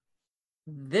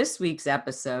This week's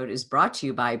episode is brought to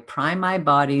you by Prime My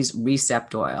Body's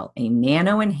Recept Oil, a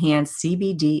nano-enhanced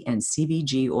CBD and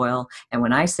CBG oil. And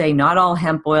when I say not all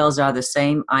hemp oils are the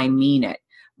same, I mean it.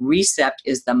 Recept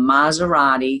is the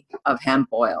Maserati of hemp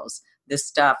oils. This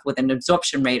stuff with an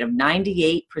absorption rate of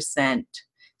 98%,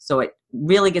 so it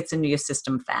really gets into your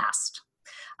system fast.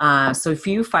 So for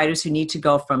you fighters who need to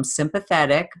go from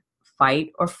sympathetic,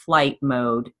 fight or flight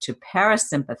mode to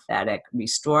parasympathetic,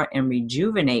 restore and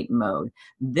rejuvenate mode,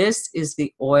 this is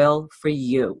the oil for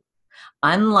you.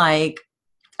 Unlike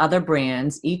other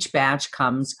brands, each batch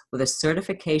comes with a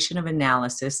certification of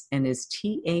analysis and is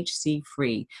THC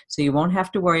free, so you won't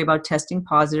have to worry about testing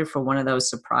positive for one of those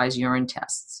surprise urine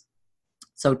tests.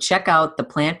 So check out the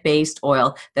plant-based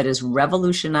oil that is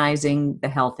revolutionizing the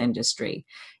health industry.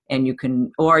 And you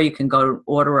can go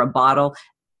order a bottle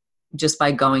just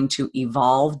by going to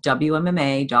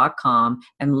evolvewmma.com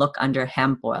and look under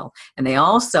hemp oil. And they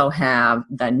also have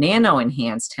the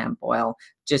nano-enhanced hemp oil,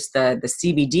 just the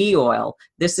CBD oil.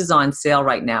 This is on sale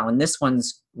right now, and this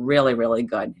one's really, really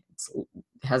good. It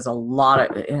has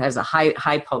a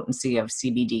high potency of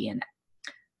CBD in it.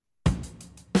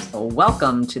 So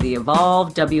welcome to the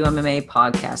Evolve WMMA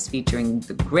podcast featuring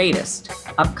the greatest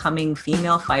upcoming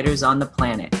female fighters on the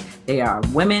planet. They are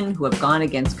women who have gone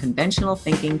against conventional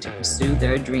thinking to pursue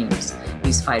their dreams.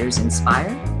 These fighters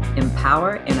inspire,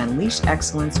 empower, and unleash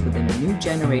excellence within a new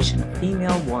generation of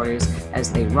female warriors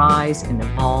as they rise and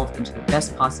evolve into the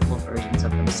best possible versions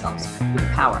of themselves with the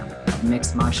power of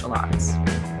mixed martial arts.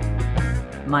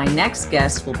 My next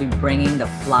guest will be bringing the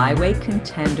Flyweight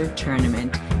Contender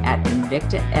tournament at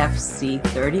Invicta FC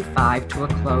 35 to a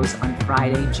close on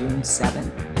Friday, June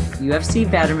 7th. UFC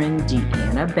Veteran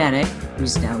DeAnna Bennett,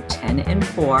 who's now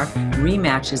 10-4,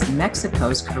 rematches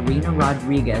Mexico's Karina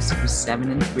Rodriguez, who's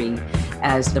 7-3,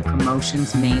 as the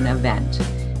promotion's main event.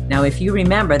 Now, if you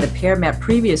remember, the pair met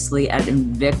previously at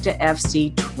Invicta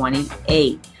FC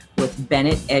 28, with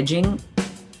Bennett edging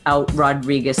out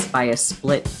Rodriguez by a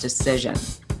split decision.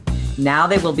 Now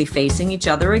they will be facing each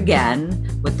other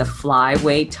again with the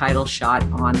flyweight title shot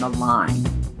on the line.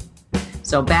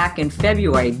 So back in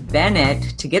February,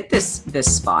 to get this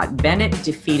spot, Bennett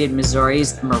defeated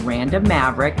Missouri's Miranda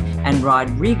Maverick, and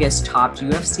Rodriguez topped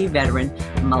UFC veteran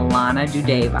Milana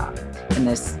Dudeva in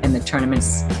the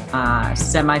tournament's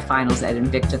semifinals at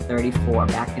Invicta 34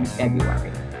 back in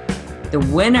February. The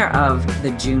winner of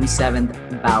the June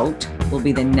 7th bout will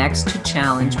be the next to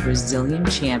challenge Brazilian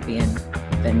champion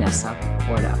Vanessa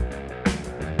Porto.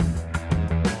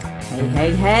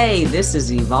 Hey, this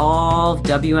is Evolve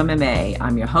WMMA.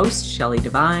 I'm your host, Shelly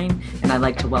Devine, and I'd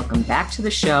like to welcome back to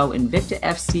the show Invicta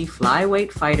FC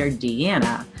flyweight fighter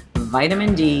DeAnna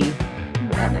Vitamin D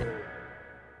Bennett.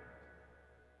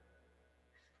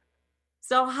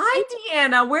 So hi,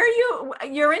 DeAnna, where are you?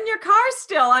 You're in your car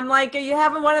still. I'm like, are you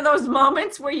having one of those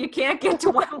moments where you can't get to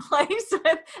one place?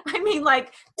 I mean,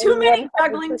 like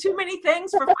juggling too many things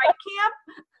for fight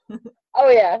camp? Oh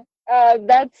yeah,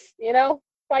 that's,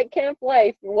 fight camp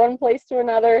life, one place to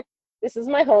another. This is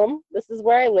my home. This is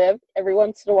where I live. Every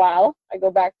once in a while, I go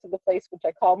back to the place which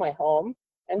I call my home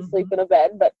and sleep in a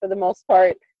bed. But for the most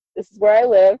part, this is where I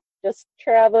live. Just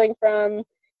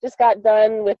just got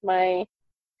done with my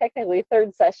technically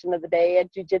third session of the day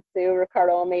at Jiu-Jitsu,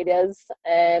 Ricardo Almeida's,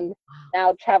 and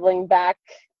now traveling back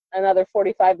another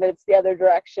 45 minutes the other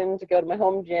direction to go to my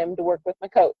home gym to work with my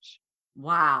coach.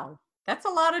 Wow. That's a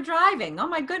lot of driving. Oh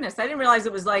my goodness. I didn't realize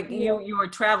it was like you were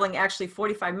traveling actually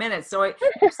 45 minutes. So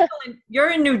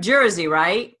you're in New Jersey,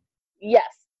 right? Yes,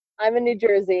 I'm in New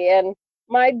Jersey, and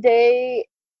my day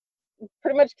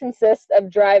pretty much consists of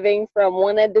driving from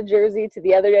one end of Jersey to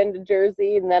the other end of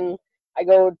Jersey, and then I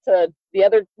go to the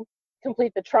other,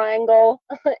 complete the triangle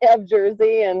of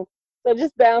Jersey, and so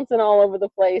just bouncing all over the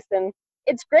place. And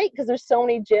it's great because there's so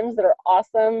many gyms that are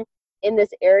awesome in this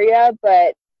area,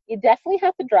 but you definitely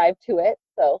have to drive to it.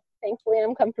 So thankfully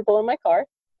I'm comfortable in my car.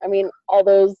 I mean, all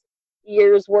those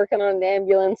years working on an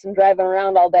ambulance and driving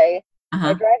around all day,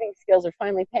 my driving skills are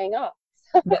finally paying off.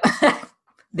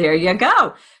 There you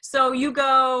go. So you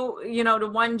go, to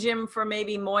one gym for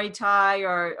maybe Muay Thai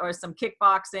or some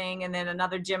kickboxing, and then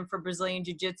another gym for Brazilian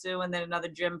Jiu-Jitsu, and then another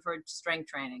gym for strength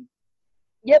training.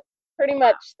 Yep, pretty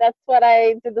much. That's what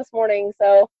I did this morning.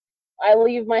 So I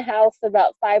leave my house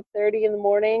about 5:30 in the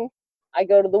morning. I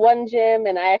go to the one gym,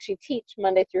 and I actually teach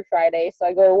Monday through Friday. So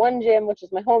I go to one gym, which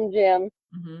is my home gym.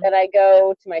 Then I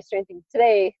go to my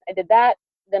today I did that.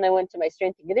 Then I went to my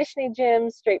strength and conditioning gym,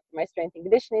 straight from my strength and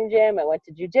conditioning gym. I went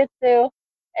to jiu-jitsu,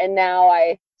 and now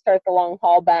I start the long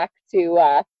haul back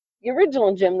to the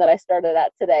original gym that I started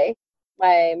at today,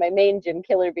 my main gym,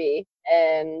 Killer Bee,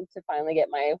 and to finally get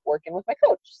my work in with my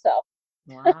coach. So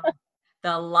Wow.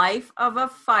 The life of a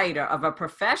fighter, of a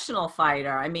professional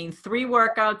fighter. I mean, 3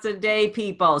 workouts a day,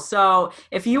 people. So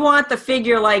if you want the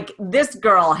figure like this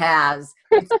girl has,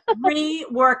 it's 3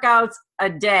 workouts a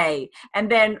day. And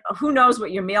then who knows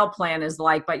what your meal plan is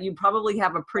like, but you probably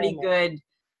have a pretty good,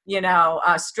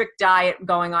 strict diet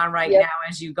going on right now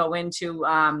as you go into,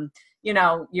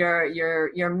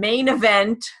 your main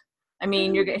event. I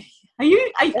mean,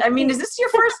 is this your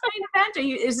first main event?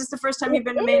 Is this the first time you've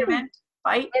been in a main event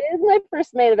fight? It is my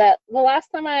first main event. The last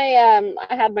time I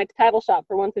had my title shot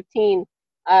for 115,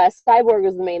 Cyborg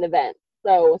was the main event.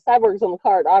 So Cyborg's on the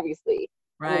card, obviously.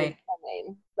 Right.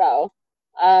 So,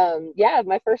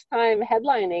 my first time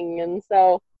headlining, and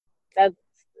so that's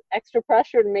extra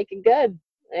pressure to make it good,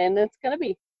 and it's gonna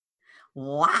be.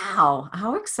 Wow.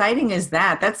 How exciting is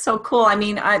that? That's so cool. I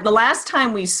mean, the last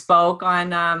time we spoke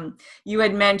on, you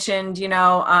had mentioned,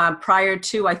 prior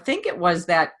to, I think it was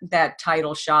that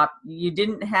title shot, you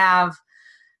didn't have,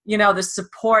 the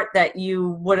support that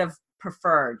you would have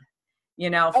preferred,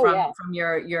 from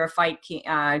your fight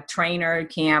trainer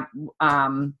camp,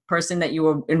 person that you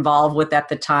were involved with at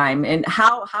the time. And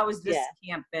how has this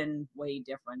camp been way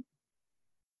different?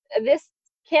 This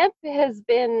camp has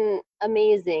been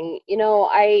amazing.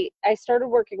 I started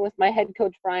working with my head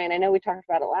coach, Brian. I know we talked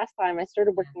about it last time. I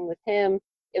started working with him.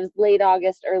 It was late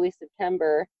August, early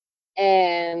September.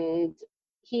 And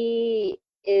he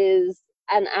is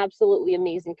an absolutely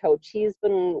amazing coach. He's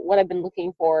been what I've been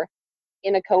looking for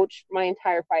in a coach my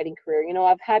entire fighting career.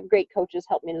 I've had great coaches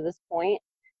help me to this point,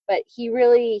 but he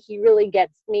really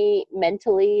gets me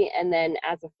mentally, and then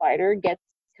as a fighter gets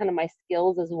kind of my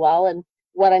skills as well, and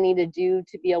what I need to do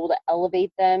to be able to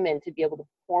elevate them and to be able to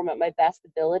perform at my best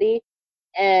ability.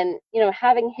 And,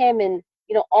 having him and,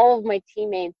 all of my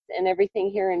teammates and everything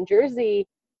here in Jersey,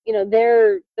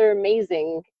 they're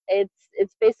amazing.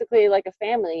 It's basically like a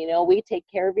family. We take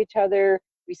care of each other,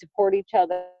 we support each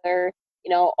other,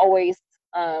 always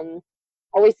in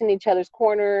each other's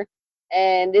corner.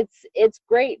 And it's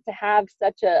great to have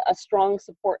such a strong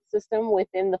support system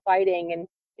within the fighting. And,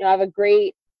 I have a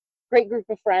great group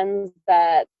of friends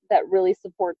that really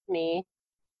supports me.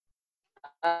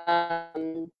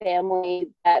 Family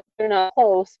that they're not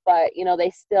close, but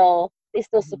they still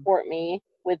support me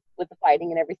with the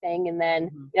fighting and everything. And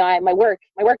then my work's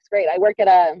great. I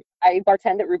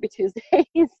bartend at Ruby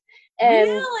Tuesdays, and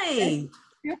really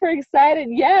super excited.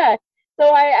 Yeah.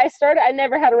 So I started. I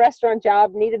never had a restaurant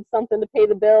job. Needed something to pay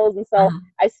the bills, and so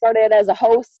I started as a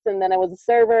host, and then I was a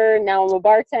server. Now I'm a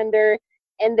bartender.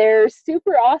 And they're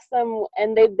super awesome,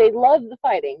 and they love the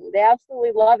fighting. They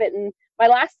absolutely love it. And my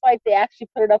last fight, they actually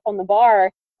put it up on the bar,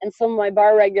 and some of my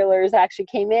bar regulars actually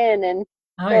came in, and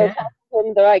they're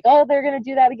like, "Oh, they're gonna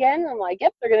do that again." I'm like,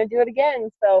 "Yep, they're gonna do it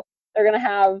again." So they're gonna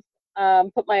have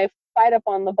put my fight up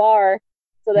on the bar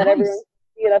so that everyone can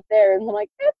see it up there. And I'm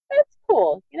like, "That's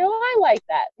cool. I like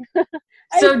that."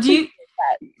 So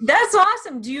that's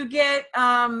awesome. Do you get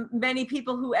many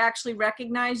people who actually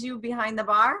recognize you behind the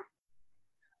bar?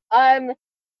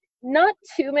 Not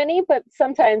too many, but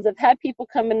sometimes I've had people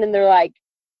come in and they're like,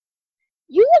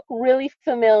 "You look really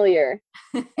familiar."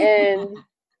 And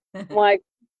I'm like,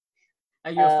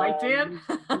 "Are you a fight fan?"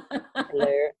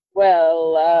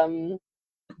 Well,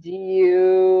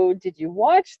 did you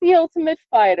watch The Ultimate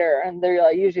Fighter? And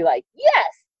they're usually like,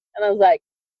 "Yes." And I was like,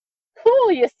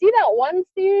 "Cool, you see that one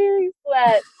series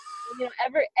that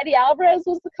Eddie Alvarez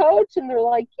was the coach?" And they're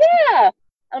like, "Yeah."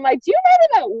 I'm like, "Do you remember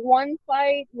that one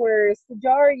fight where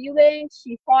Sajara Eubanks,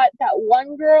 she fought that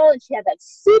one girl and she had that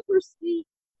super sweet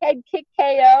head kick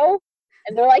KO?"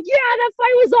 And they're like, "Yeah, that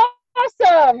fight was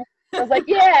awesome." I was like,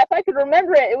 "Yeah, if I could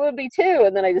remember it, it would be too."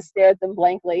 And then I just stare at them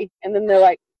blankly. And then they're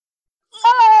like,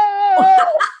 "Oh!"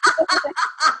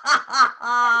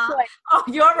 Like, "Oh,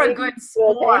 you're a good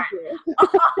sport."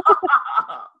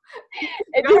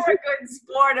 You're a good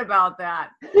sport about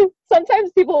that.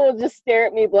 Sometimes people will just stare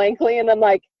at me blankly, and I'm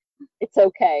like, "It's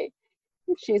okay.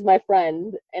 She's my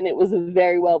friend, and it was a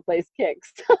very well placed kick."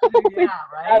 So yeah,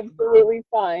 right. Absolutely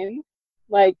fine.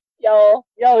 Like, y'all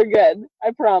are good.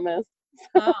 I promise.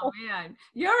 Oh man,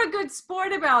 you're a good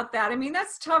sport about that. I mean,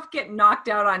 that's tough getting knocked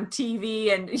out on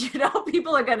TV, and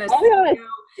people are gonna see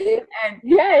you, and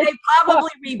they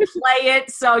probably replay it,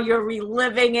 so you're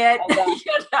reliving it.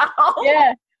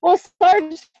 Yeah. Well,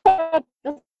 Sarge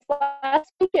this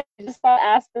last weekend, I just saw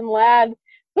Aspen Ladd.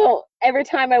 So every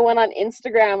time I went on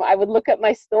Instagram, I would look at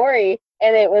my story,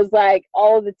 and it was like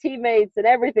all of the teammates and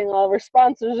everything, all of our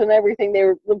sponsors and everything. They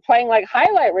were playing like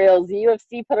highlight reels. The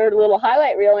UFC put her little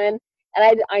highlight reel in,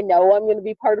 and I know I'm going to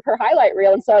be part of her highlight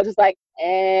reel. And so I was just like,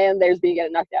 and there's me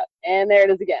getting knocked out. And there it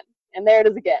is again. And there it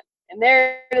is again. And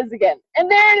there it is again. And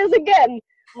there it is again.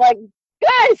 I'm like,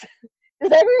 guys,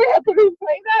 does everyone have to replay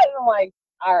that? And I'm like,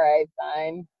 all right,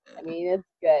 fine. I mean, it's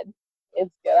good.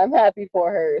 It's good. I'm happy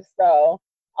for her. So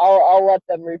I'll let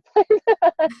them replay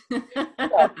that. So,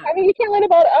 I mean, you can't let it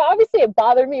bother. Obviously, it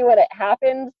bothered me when it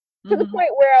happened to the point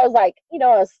where I was like, you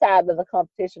know, I was sad that the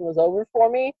competition was over for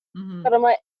me. But I'm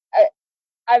like,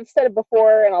 I've said it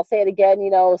before and I'll say it again, you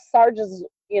know, Sarge is,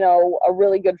 you know, a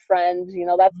really good friend. You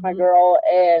know, that's my girl.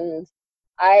 And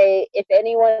if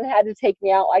anyone had to take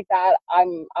me out like that,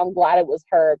 I'm glad it was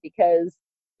her, because,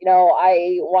 you know,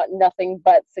 I want nothing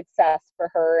but success for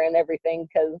her and everything,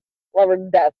 because love her to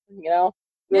death, you know.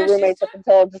 We were roommates up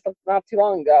until just not too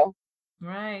long ago.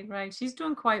 Right. She's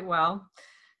doing quite well.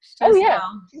 Oh, yeah.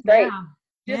 She's great.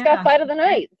 She just got fight of the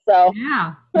night. So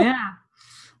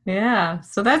Yeah.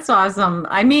 So that's awesome.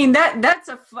 I mean,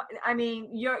 I mean,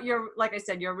 you're like I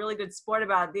said, you're a really good sport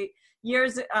about it.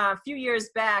 A few years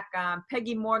back,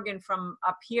 Peggy Morgan from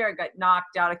up here got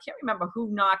knocked out. I can't remember who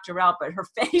knocked her out, but her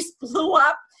face blew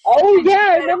up. Oh yeah,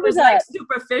 I remember it was that. Like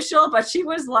superficial, but she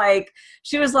was like,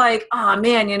 oh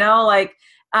man, you know, like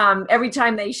every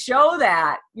time they show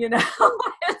that, you know,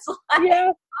 it's like,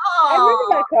 yeah, I remember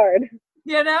that card.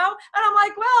 You know, and I'm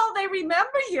like, well, they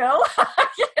remember you. You know?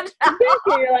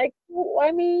 Exactly. You're like, well,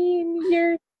 I mean,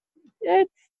 you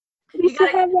still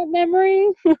have that memory.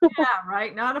 Yeah,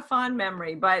 right. Not a fond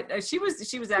memory, but she was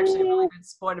actually a really good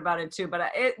sport about it too.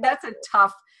 But that's a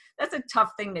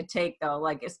tough thing to take, though.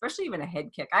 Like, especially even a head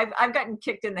kick. I've gotten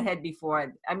kicked in the head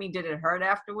before. I mean, did it hurt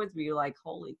afterwards? Were you like,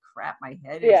 holy crap, my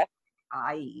head is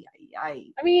I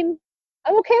mean,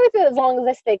 I'm okay with it as long as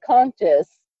I stay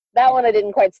conscious. That one I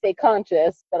didn't quite stay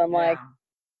conscious, but I'm like,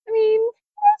 I mean,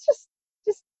 let's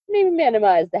just maybe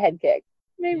minimize the head kick.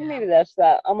 Maybe that's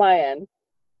that on my end.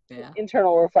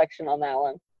 Internal reflection on that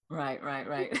one. Right.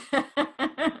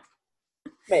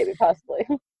 Maybe, possibly.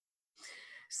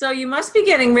 So you must be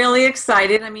getting really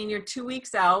excited. I mean, you're 2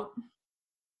 weeks out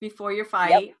before your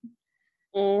fight.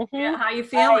 Yep. Yeah, how you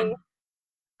feeling?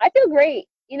 I feel great.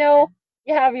 You know,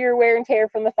 you have your wear and tear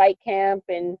from the fight camp,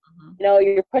 and you know,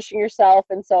 you're pushing yourself,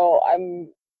 and so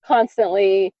I'm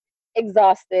constantly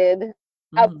exhausted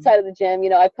outside of the gym.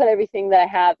 You know, I put everything that I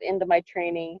have into my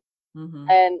training,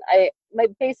 and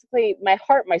basically my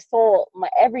heart, my soul, my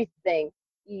everything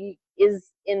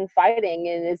is in fighting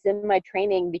and is in my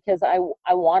training, because I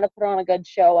want to put on a good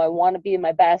show. I want to be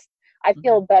my best. I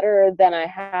feel better than I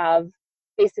have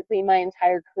basically my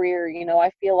entire career. You know,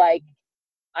 I feel like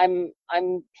I'm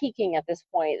peaking at this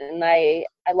point, and I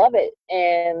love it.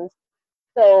 And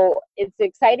so it's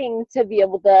exciting to be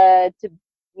able to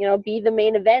you know, be the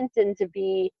main event and to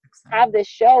have this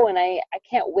show. And I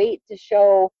can't wait to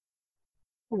show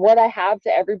what I have to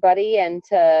everybody, and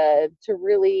to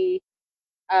really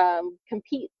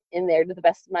compete in there to the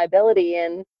best of my ability.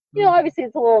 And you know, obviously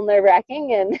it's a little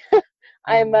nerve-wracking, and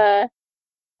I'm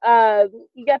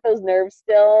you got those nerves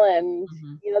still, and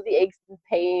you know, the aches and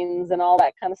pains and all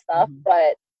that kind of stuff.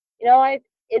 But you know,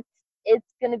 it's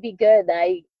gonna be good.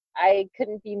 I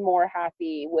couldn't be more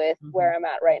happy with where I'm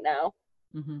at right now.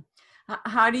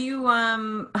 How do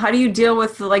you deal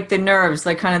with like the nerves,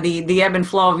 like kind of the ebb and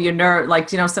flow of your nerve?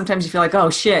 Like, you know, sometimes you feel like, oh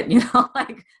shit, you know,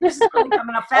 like this is really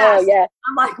coming up fast. Oh yeah.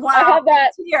 I'm like, wow, I have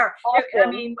that here. often.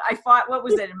 I mean, I fought, what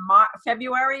was it, in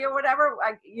February or whatever?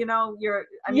 You know,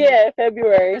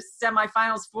 February.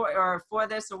 Semifinals for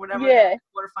this or whatever. Yeah.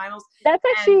 Quarterfinals. That's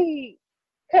actually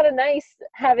kind of nice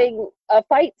having a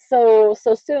fight so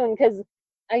soon, because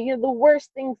you know, the worst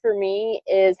thing for me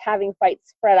is having fights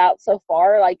spread out so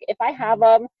far. Like, if I have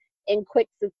them in quick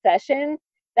succession,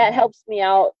 that helps me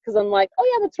out, because I'm like, oh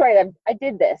yeah, that's right, I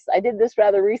did this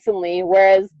rather recently.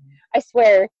 Whereas I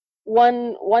swear,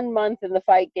 one month in the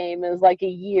fight game is like a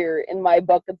year in my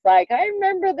book. It's like, I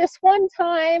remember this one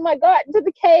time I got into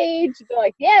the cage. They're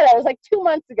like, yeah, that was like 2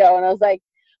 months ago. And I was like,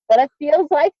 but it feels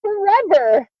like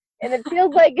forever, and it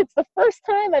feels like it's the first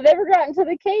time I've ever gotten to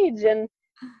the cage. And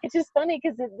it's just funny,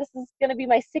 because this is going to be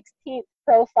my 16th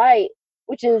pro fight,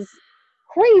 which is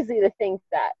crazy to think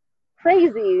that.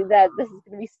 Crazy that this is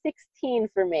going to be 16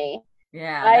 for me.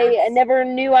 Yeah. I never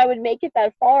knew I would make it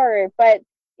that far. But,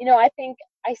 you know, I think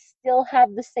I still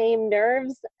have the same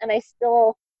nerves, and I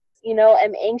still, you know,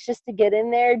 am anxious to get in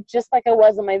there, just like I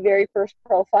was in my very first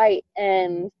pro fight.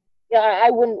 And, you know, I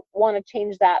wouldn't want to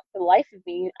change that for the life of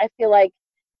me. I feel like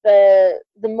the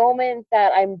moment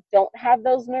that I don't have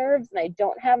those nerves and I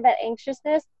don't have that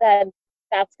anxiousness, then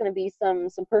that's going to be some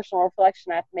personal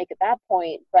reflection I have to make at that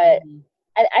point. But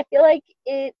I feel like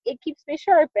it keeps me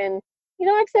sharp. And, you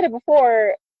know, I've said it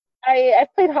before,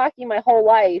 I've played hockey my whole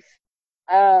life,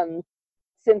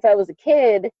 since I was a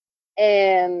kid,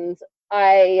 and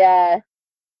I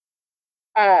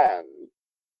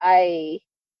I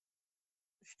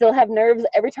still have nerves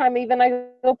every time even I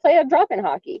go play a drop-in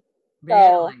hockey. So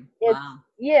Really? it's, Wow.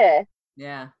 yeah.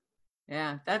 Yeah.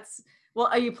 Yeah. That's, well,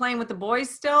 are you playing with the boys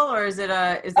still, or is it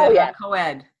Oh yeah,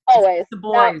 co-ed? It's always. the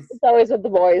Not, boys. it's always with the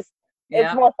boys. It's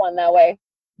Yep. more fun that way.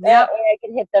 That Yep. way I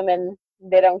can hit them and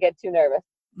they don't get too nervous.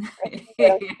 Or they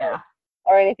don't get hurt Yeah.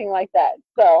 or anything like that.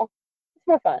 So it's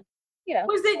more fun.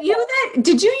 Was it you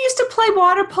did you used to play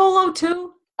water polo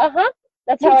too? Uh-huh.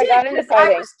 That's how You I did, got into because I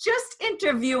fighting. was just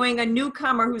interviewing a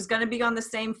newcomer who's going to be on the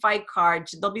same fight card.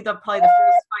 They'll probably the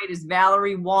first fight is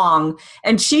Valerie Wong,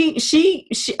 and she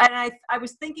and I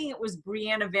was thinking it was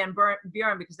Brianna Van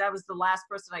Buren because that was the last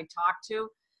person I talked to,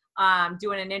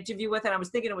 doing an interview with, and I was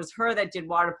thinking it was her that did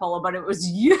water polo, but it was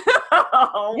you.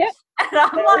 Yep. And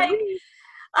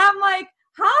I'm like,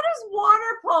 how does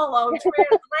water polo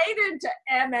translate into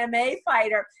MMA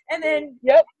fighter? And then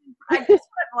Yep. I just went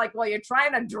like, well, you're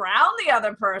trying to drown the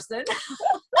other person.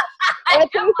 I'm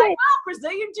That's like, insane. well,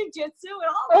 Brazilian jiu-jitsu and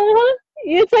all. Uh-huh.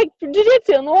 It's like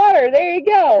jiu-jitsu in the water. There you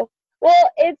go. Well,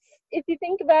 it's, if you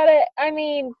think about it, I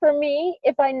mean, for me,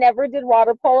 if I never did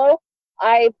water polo,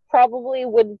 I probably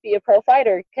wouldn't be a pro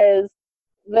fighter because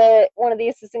one of the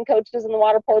assistant coaches in the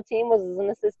water polo team was an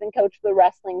assistant coach for the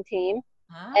wrestling team.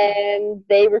 Ah. And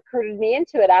they recruited me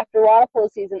into it after water polo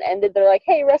season ended. They're like,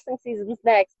 "Hey, wrestling season's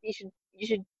next. You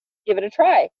should give it a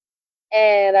try."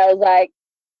 And I was like,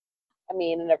 I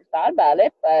mean, I never thought about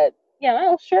it, but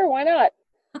sure, why not?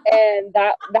 And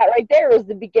that right there was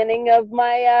the beginning of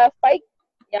my fight.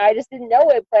 Yeah, I just didn't know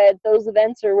it, but those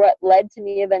events are what led to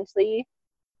me eventually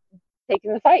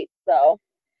taking the fight. So,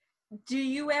 Do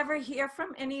you ever hear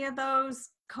from any of those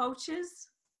coaches?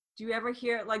 Do you ever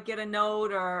hear, like, get a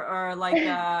note or like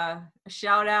a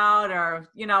shout out, or on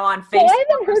so I Facebook haven't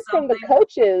or heard from the something?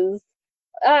 coaches.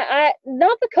 I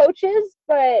not the coaches,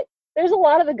 but there's a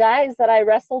lot of the guys that I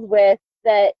wrestled with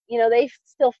that they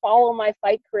still follow my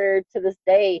fight career to this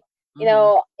day.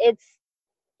 Mm-hmm.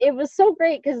 It was so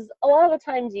great because a lot of the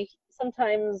times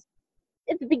sometimes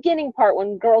at the beginning part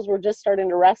when girls were just starting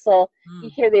to wrestle, you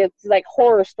Mm. hear these like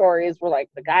horror stories where like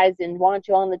the guys didn't want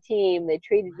you on the team, they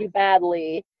treated you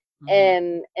badly,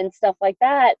 Mm-hmm. and stuff like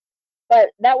that. But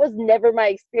that was never my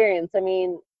experience. I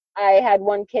mean, I had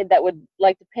one kid that would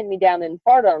like to pin me down and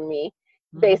fart on me,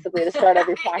 basically to Mm-hmm. start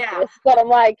every Yeah. practice. But I'm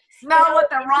like, Smell what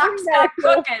the if you're rock's not not a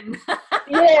girl, cooking.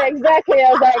 yeah, exactly. I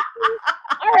was like,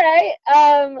 all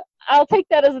right, I'll take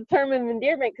that as a term of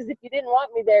endearment because if you didn't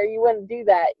want me there, you wouldn't do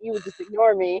that. You would just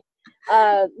ignore me.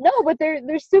 No, but they're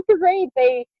super great.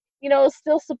 They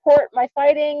still support my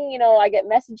fighting. I get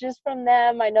messages from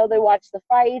them. I know they watch the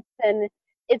fights, and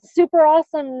it's super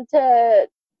awesome to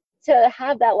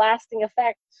have that lasting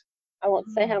effect. I won't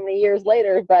say how many years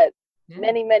later, but Yeah.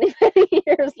 many, many, many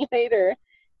years later,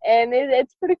 and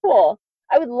it's pretty cool.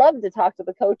 I would love to talk to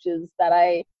the coaches that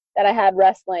I had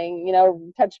wrestling,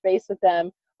 touch base with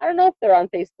them. I don't know if they're on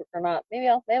Facebook or not. Maybe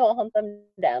I'll hunt them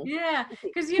down. Yeah, We'll see.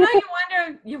 because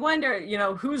you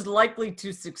wonder, who's likely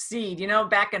to succeed.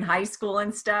 Back in high school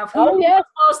and stuff, Oh who's yeah,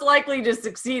 most likely to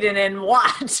succeed and in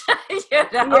what?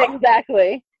 yeah,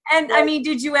 exactly. And I Yep. mean,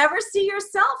 did you ever see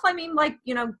yourself? I mean, like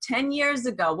 10 years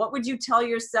ago, what would you tell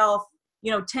yourself?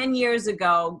 10 years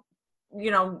ago,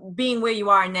 being where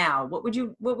you are now, what would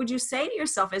you say to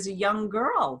yourself as a young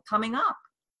girl coming up?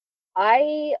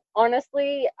 I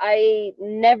honestly, I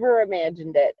never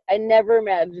imagined it. I never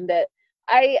imagined it.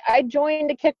 I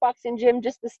joined a kickboxing gym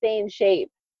just to stay in shape,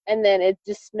 and then it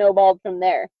just snowballed from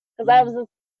there. Because I was Mm. a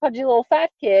pudgy little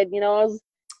fat kid.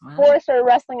 Before Wow. I started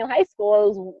wrestling in high school, I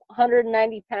was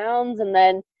 190 pounds, and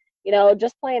then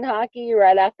just playing hockey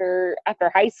right after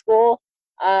high school.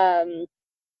 Um,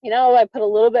 I put a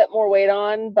little bit more weight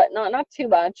on, but not too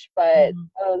much. But Mhm.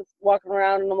 I was walking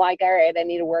around and I'm like, all right, I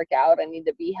need to work out. I need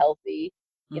to be healthy.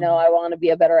 Mhm. I want to be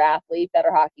a better athlete,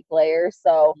 better hockey player.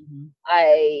 So Mhm.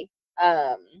 I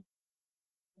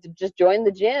just joined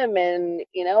the gym, and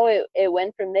it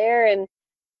went from there. And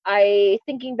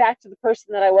thinking back to the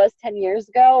person that I was 10 years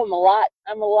ago, I'm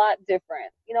a lot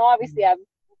different. Obviously Mhm.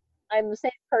 I'm the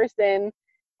same person,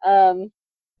 um,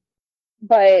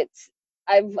 but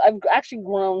I've actually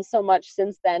grown so much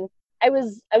since then. I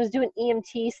was doing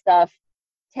EMT stuff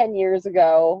 10 years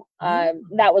ago. Mm.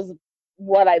 That was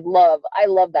what I love. I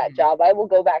love that Yeah. job. I will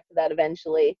go back to that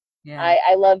eventually. Yeah.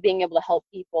 I love being able to help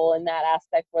people in that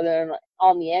aspect, whether they're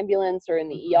on the ambulance or in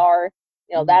the Mhm. ER.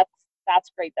 Mhm. That's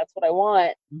great. That's what I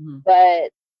want. Mhm.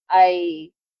 But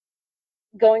I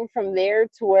going from there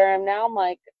to where I'm now, I'm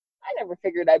like, I never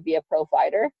figured I'd be a pro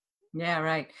fighter. Yeah,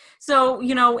 right. So,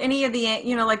 any of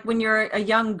the, like when you're a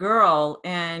young girl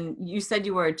and you said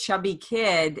you were a chubby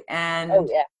kid Oh and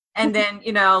yeah. then,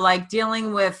 like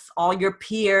dealing with all your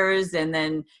peers and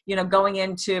then, going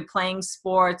into playing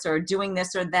sports or doing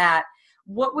this or that,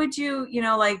 what would you,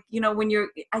 when you're,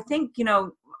 I think,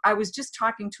 I was just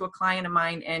talking to a client of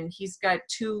mine and he's got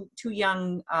two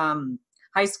young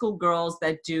high school girls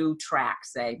that do track,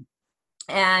 say,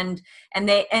 and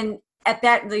at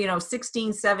that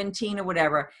 16, 17 or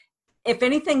whatever, if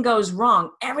anything goes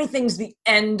wrong, everything's the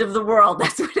end of the world.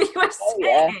 That's what he was Oh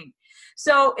yeah. saying.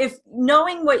 So if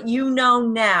knowing what you know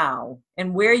now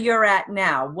and where you're at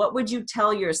now, what would you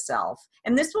tell yourself?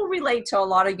 And this will relate to a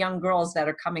lot of young girls that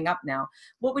are coming up now.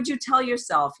 What would you tell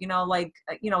yourself? A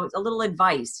little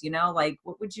advice, like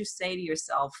what would you say to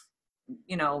yourself,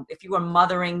 if you were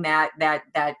mothering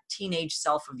that teenage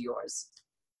self of yours?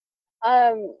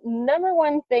 Number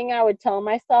one thing I would tell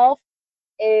myself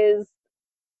is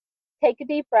take a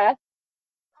deep breath,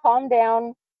 calm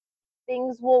down.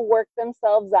 Things will work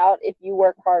themselves out if you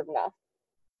work hard enough.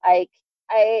 Like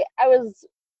I I wouldn't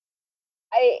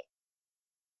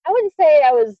say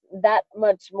I was that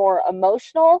much more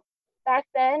emotional back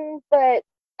then, but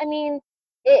I mean,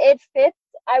 it fits.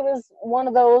 I was one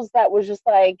of those that was just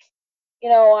like,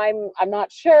 I'm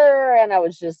not sure, and I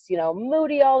was just,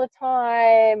 moody all the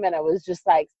time, and I was just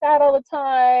like sad all the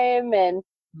time, and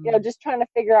just trying to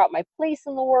figure out my place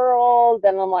in the world.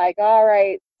 And I'm like, all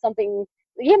right, something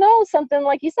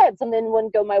like you said, something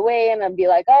wouldn't go my way, and I'd be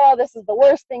like, oh, this is the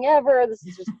worst thing ever. This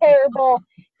is just terrible.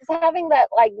 Just having that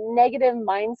like negative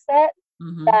mindset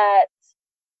Mm-hmm. that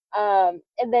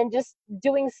and then just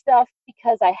doing stuff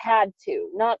because I had to,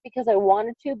 not because I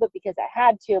wanted to, but because I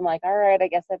had to. I'm like, all right, I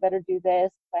guess I better do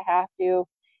this if I have to.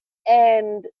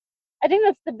 And I think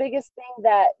that's the biggest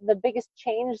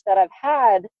change that I've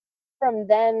had from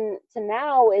then to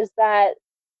now is that,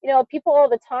 people all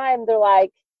the time, they're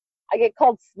like, I get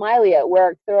called Smiley at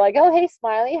work. They're like, oh, hey,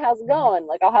 Smiley, how's it going?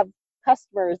 Like, I'll have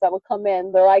customers that will come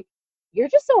in. They're like, you're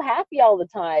just so happy all the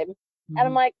time. And I'm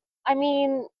Mm-hmm. like, I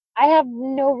mean, I have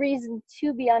no reason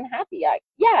to be unhappy. I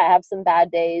have some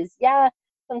bad days. Yeah,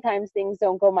 sometimes things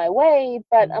don't go my way,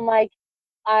 but I'm like,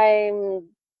 I'm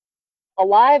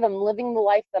alive. I'm living the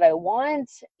life that I want.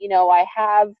 I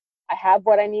have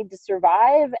what I need to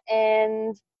survive,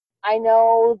 and I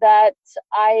know that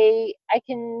I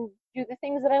can do the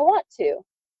things that I want to.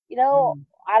 Mm-hmm.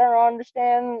 I don't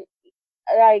understand,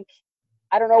 like,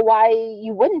 I don't know why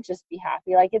you wouldn't just be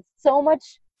happy. Like, there's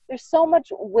so much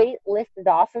weight lifted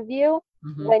off of you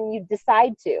Mm-hmm. when you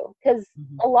decide to. Because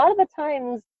Mm-hmm. a lot of the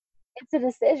times it's a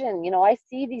decision. I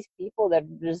see these people that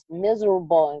are just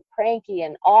miserable and cranky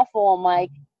and awful. I'm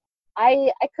like,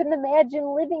 I couldn't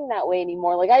imagine living that way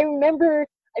anymore. Like, I remember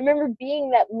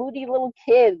being that moody little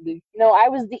kid. I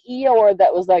was the Eeyore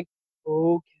that was like,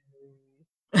 okay,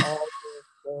 I guess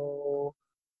so.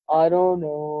 I don't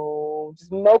know,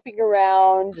 just moping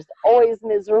around, just always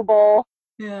miserable.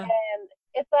 Yeah. And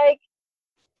it's like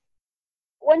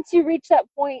once you reach that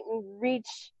point and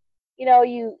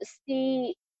you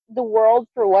see the world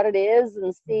for what it is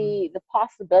and Mm-hmm. see the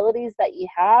possibilities that you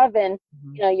have, and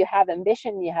Mm-hmm. you have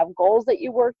ambition, you have goals that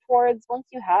you work towards. Once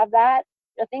you have that,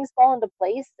 things fall into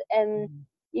place, and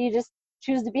you just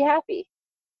choose to be happy.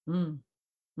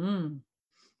 Mm-hmm. Mm.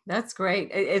 That's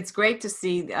great. It's great to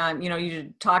see,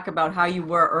 you talk about how you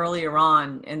were earlier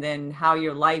on and then how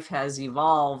your life has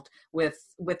evolved with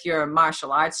your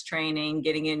martial arts training,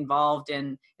 getting involved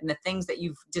in the things that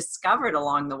you've discovered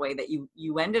along the way that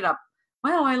you ended up,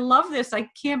 wow, I love this. I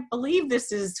can't believe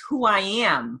this is who I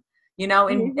am,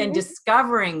 and Hmm.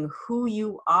 discovering who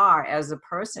you are as a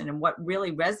person and what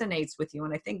really resonates with you.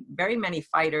 And I think very many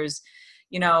fighters,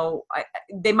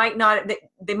 they might not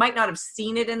have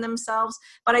seen it in themselves,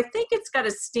 but I think it's got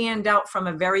to stand out from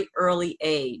a very early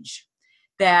age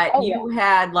that Oh yeah. you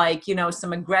had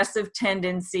some aggressive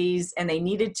tendencies and they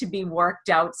needed to be worked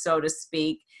out, so to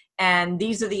speak. And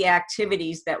these are the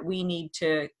activities that we need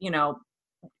to,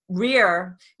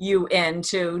 rear you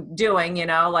into doing,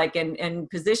 and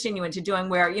position you into doing,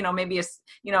 where, maybe a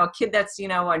kid that's, a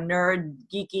nerd,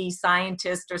 geeky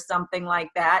scientist or something like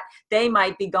that, they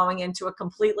might be going into a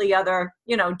completely other,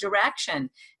 direction.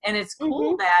 And it's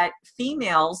cool Hmm. that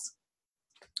females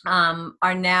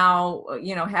are now,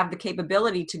 have the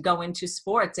capability to go into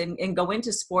sports and go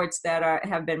into sports that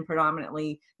have been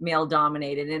predominantly male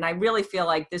dominated. And I really feel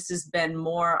like this has been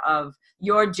more of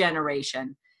your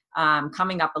generation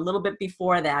coming up a little bit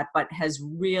before that, but has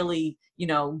really,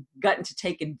 gotten to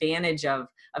take advantage of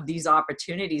these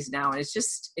opportunities now. And it's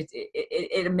just,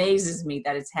 it amazes me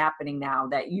that it's happening now,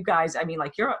 that you guys, I mean,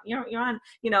 like you're on,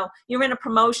 you're in a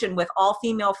promotion with all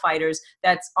female fighters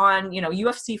that's on,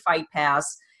 UFC Fight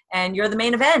Pass, and you're the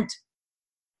main event.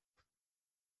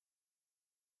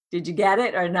 Did you get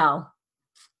it or no?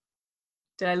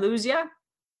 Did I lose you?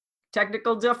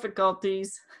 Technical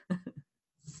difficulties.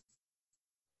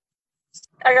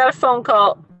 I got a phone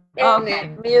call.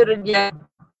 Okay. Muted you.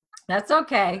 That's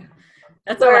okay.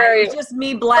 That's all right. It's just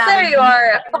me blabbing. Oh, there you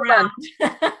are. Hold on.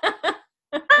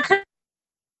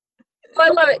 I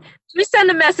love it. Let me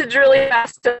send a message really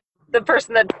fast to the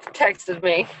person that texted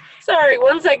me. Sorry,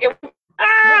 1 second.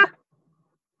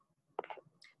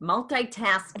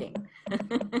 Multitasking.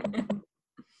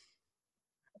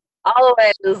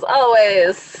 Always.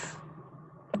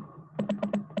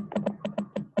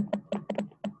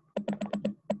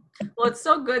 Well, it's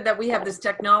so good that we have this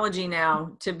technology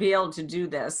now to be able to do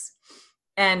this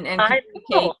and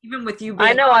communicate, even with you being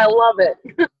I know, I love it.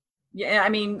 Yeah, I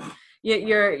mean,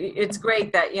 it's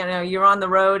great that, you're on the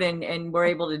road and we're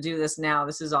able to do this now.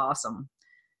 This is awesome.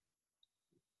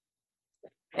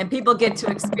 And people get to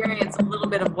experience a little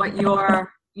bit of what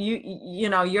your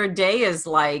day is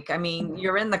like. I mean,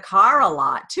 you're in the car a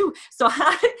lot too. So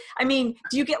do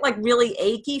you get like really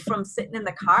achy from sitting in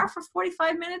the car for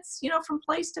 45 minutes, from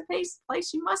place to place?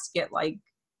 You must get like.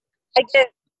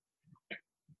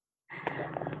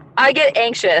 I get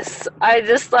anxious. I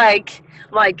just I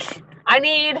just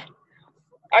need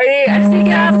to get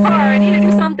out of the car. I need to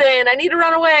do something. I need to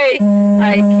run away.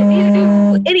 I need to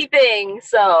do anything.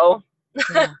 So.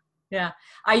 Yeah.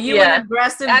 Are you an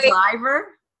aggressive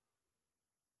driver?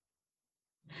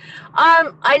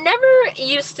 I never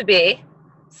used to be.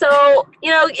 So,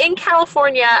 in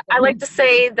California, I like to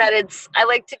say that I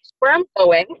like to get where I'm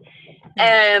going.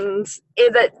 And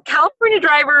that California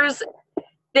drivers,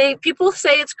 people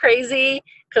say it's crazy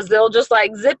because they'll just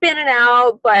zip in and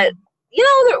out. But,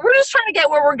 we're just trying to get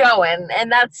where we're going. And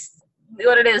that's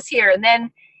what it is here. And then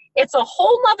it's a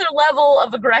whole nother level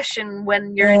of aggression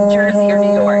when you're in Jersey or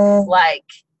New York.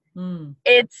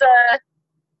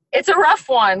 It's a rough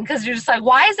one because you're just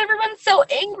why is everyone so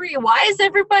angry? Why is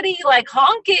everybody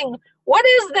honking? What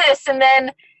is this? And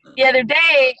then the other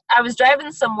day I was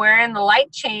driving somewhere and the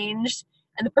light changed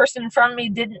and the person in front of me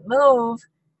didn't move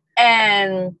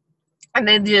and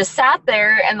they just sat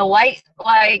there and the light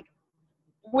I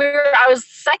was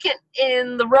second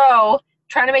in the row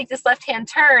trying to make this left-hand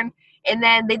turn. And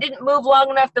then they didn't move long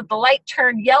enough that the light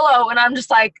turned yellow. And I'm just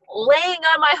laying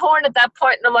on my horn at that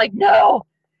point. And I'm like, no,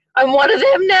 I'm one of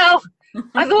them now.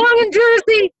 I belong in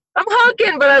Jersey. I'm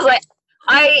honking. But I was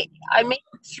I made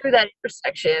it through that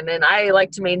intersection. And I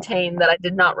like to maintain that I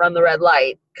did not run the red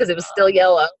light because it was still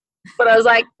yellow. But I was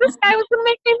this guy was going to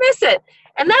make me miss it.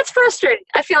 And that's frustrating.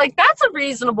 I feel like that's a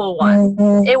reasonable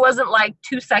one. It wasn't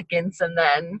 2 seconds and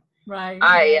then right.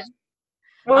 I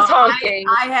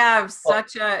have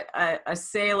such a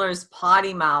sailor's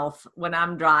potty mouth when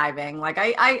I'm driving.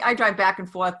 I drive back and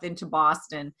forth into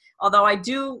Boston. Although I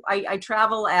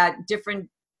travel at different,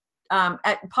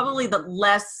 at probably the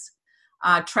less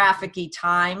traffic-y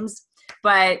times.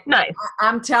 But nice.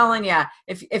 I'm telling you,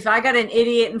 if I got an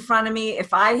idiot in front of me,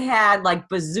 if I had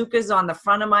bazookas on the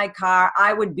front of my car,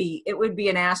 it would be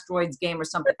an asteroids game or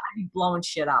something. I'd be blowing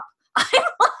shit up.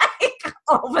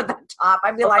 Over the top.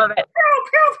 I'd be pew, pew,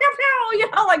 pew,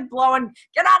 pew, blowing,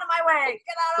 get out of my way,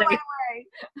 get out of my way.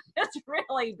 It's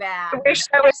really bad. I wish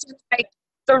I was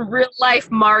the real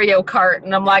life Mario Kart.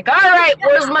 And I'm all right,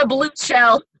 where's my blue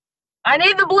shell? I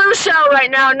need the blue shell right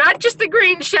now, not just the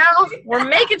green shell. We're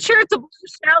making sure it's a blue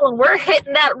shell and we're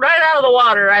hitting that right out of the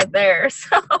water right there.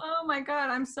 So. Oh my God,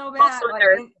 I'm so bad.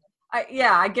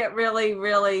 I get really,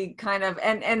 really kind of,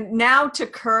 and now to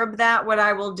curb that, what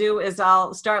I will do is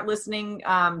I'll start listening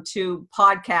to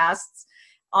podcasts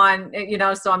on,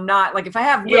 so I'm not, if I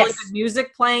have really good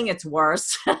music playing, it's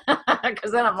worse.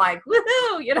 Because then I'm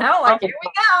woohoo, here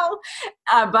we go.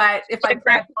 But if I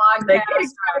play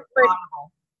podcasts,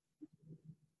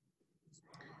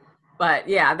 but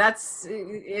yeah, that's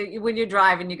when you're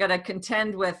driving, you got to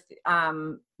contend with,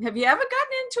 have you ever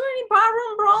gotten into any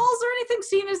barroom brawls or anything,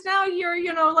 seeing as now you're,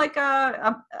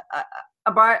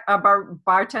 a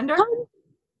bartender?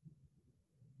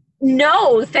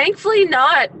 No, thankfully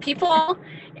not.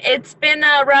 It's been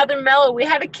rather mellow. We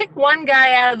had to kick one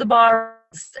guy out of the bar,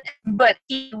 but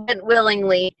he went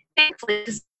willingly. Thankfully,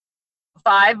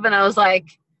 5, and I was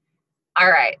all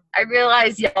right, I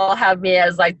realize y'all have me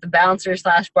as the bouncer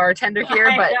 / bartender here,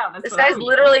 but this guy's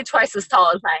literally twice as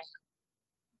tall as I am.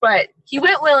 But he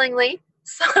went willingly,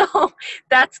 So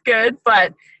that's good.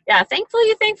 But yeah,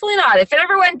 thankfully not. If it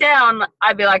ever went down,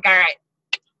 I'd be like, all right,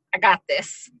 I got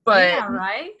this. But yeah,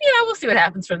 right. We'll see what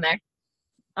happens from there.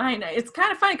 I know, it's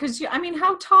kind of funny because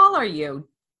how tall are you?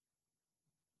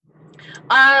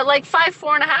 Like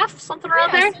 5'4.5", something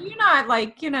around there. So you're not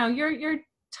like, you're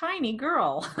tiny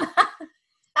girl.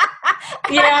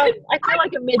 Yeah, I feel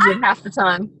like a midget half the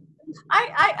time.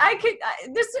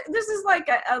 This is like,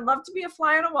 I love to be a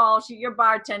fly on a wall. You're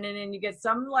bartending and you get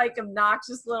some like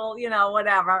obnoxious little,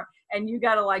 whatever, and you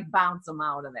got to like bounce them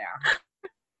out of there.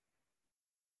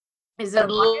 Is it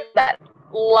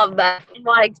love that.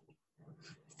 Like,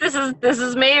 this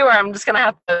is me, where I'm just gonna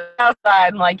have to go outside.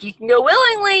 And like, you can go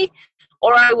willingly,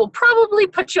 or I will probably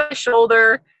put you on the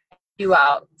shoulder, you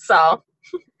out. So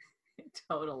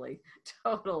totally.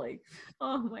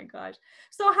 Oh my gosh.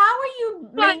 So how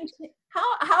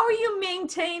are you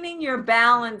maintaining your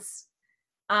balance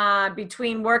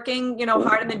between working,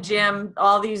 hard in the gym,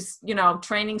 all these,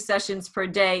 training sessions per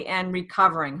day, and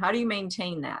recovering? How do you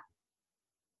maintain that?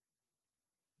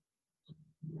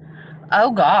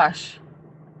 Oh gosh.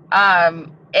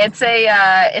 It's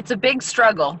a big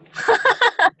struggle.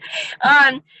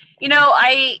 I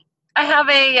have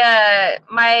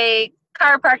my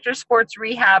chiropractor, sports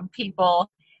rehab people,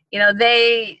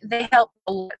 they help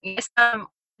a lot.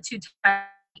 To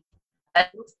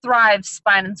Thrive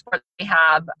Spine and Sports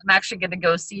Rehab. I'm actually going to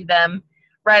go see them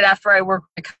right after I work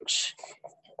with my coach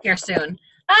here soon.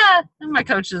 And my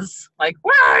coach is like,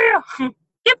 where are you?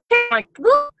 Get here. I'm like,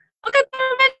 look at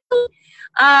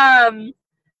them.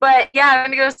 But yeah, I'm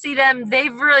going to go see them.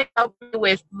 They've really helped me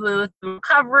with the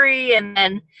recovery. And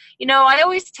then,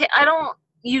 I don't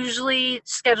usually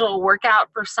schedule a workout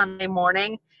for Sunday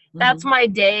morning. Mm-hmm. That's my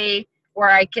day where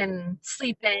I can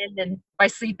sleep in. And by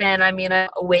sleep in, I mean I'm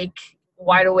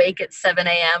wide awake at 7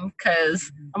 a.m.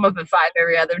 because I'm up at 5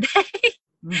 every other day.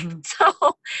 Mm-hmm.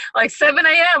 So like 7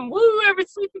 a.m. Woo, I'm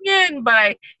sleeping in. But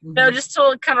I, just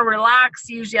to kind of relax,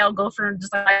 usually I'll go for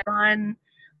just a run,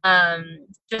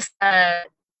 just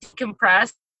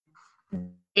decompress,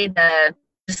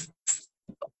 just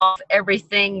off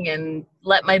everything and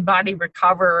let my body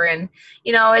recover. And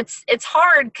it's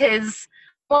hard because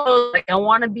like I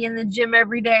want to be in the gym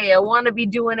every day. I want to be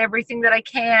doing everything that I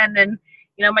can. And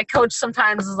my coach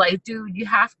sometimes is like, dude, you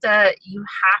have to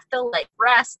like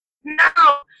rest. No,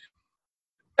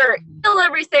 kill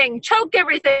everything, choke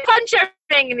everything, punch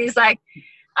everything. And he's like,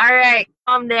 all right,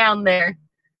 calm down there.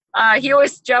 He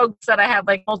always jokes that I have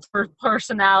like multiple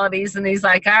personalities, and he's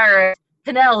like, all right,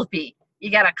 Penelope,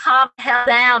 you gotta calm the hell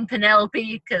down,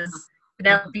 Penelope, because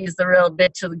Penelope is the real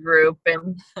bitch of the group,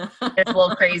 and it's a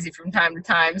little crazy from time to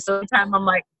time. So sometimes I'm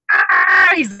like,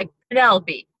 he's like,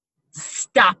 Penelope,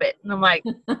 stop it. And I'm like,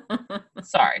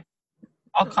 sorry,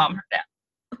 I'll calm her down.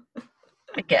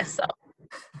 I guess so.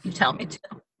 You tell me to.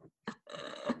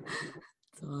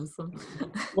 That's awesome.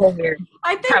 A little weird.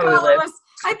 I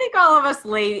think all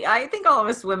of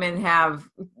us women have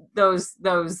those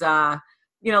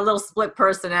little split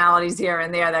personalities here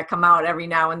and there that come out every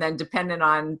now and then, depending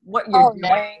on what you're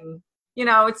doing.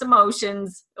 It's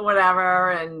emotions,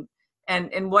 whatever,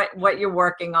 and what you're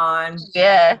working on.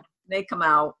 Yeah, they come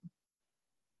out.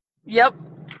 Yep.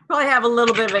 Probably have a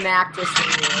little bit of an actress in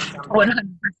you or something.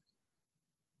 100%.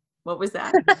 What was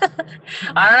that?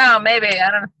 I don't know. Maybe. I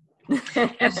don't know.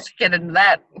 Let's get into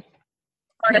that.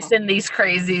 Harness in these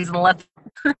crazies and let.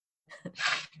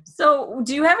 So,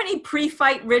 do you have any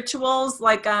pre-fight rituals?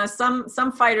 Like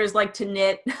some fighters like to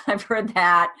knit. I've heard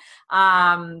that.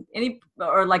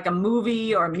 Or like a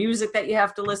movie or music that you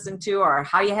have to listen to, or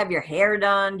how you have your hair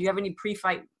done. Do you have any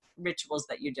pre-fight rituals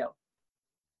that you do?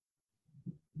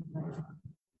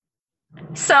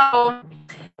 So,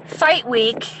 fight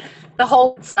week, the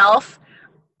whole itself,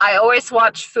 I always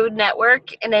watch Food Network,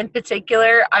 and in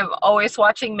particular, I'm always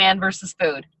watching Man vs.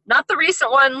 Food. Not the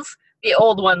recent ones, the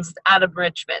old ones, Adam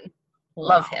Richman.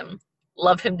 Love him.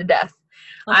 Love him to death.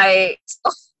 I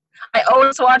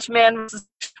always watch Man vs.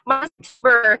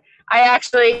 Food. I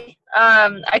actually,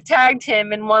 I tagged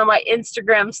him in one of my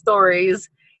Instagram stories,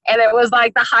 and it was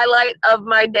like the highlight of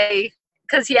my day,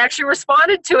 because he actually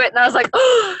responded to it, and I was like,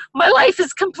 oh, my life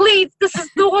is complete. This is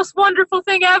the most wonderful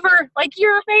thing ever. Like,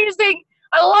 you're amazing.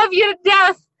 I love you to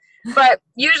death. But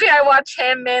usually I watch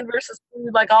him, Man vs.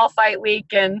 Food, like all fight week,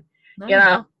 and,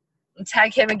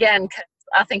 tag him again, because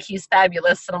I think he's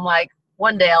fabulous. And I'm like,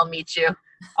 one day I'll meet you.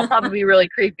 I'll probably be really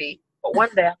creepy, but one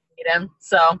day I'll meet him.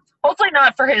 So hopefully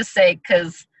not for his sake,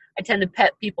 because I tend to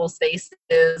pet people's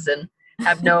faces and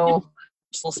have no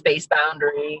personal space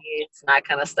boundaries and that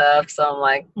kind of stuff. So I'm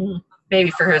like, maybe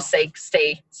for his sake,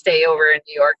 stay over in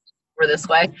New York or this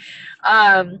way.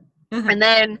 And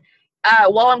then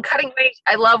While I'm cutting weight,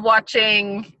 I love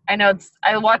watching.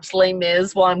 I watch Les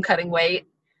Mis while I'm cutting weight.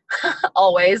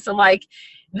 Always. I'm like,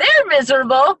 they're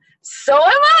miserable, so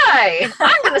am I.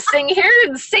 I'm gonna sing here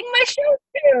and sing my show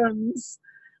tunes.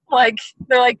 Like,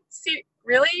 they're like, see,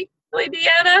 really,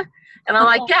 Deanna? And I'm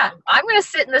like, yeah, I'm gonna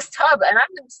sit in this tub and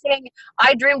I'm gonna sing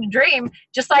 "I Dreamed a Dream"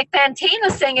 just like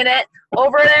Fantina's singing it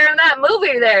over there in that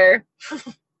movie there.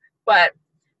 But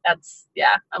that's,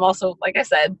 yeah, I'm also, like I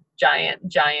said,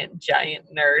 giant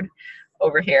nerd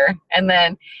over here. And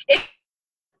then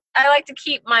I like to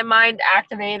keep my mind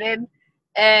activated,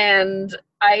 and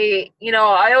I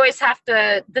always have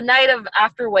to, the night of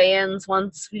after weigh-ins,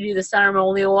 once we do the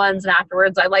ceremonial ones, and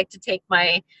afterwards I like to take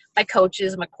my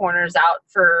coaches, my corners out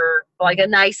for like a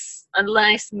nice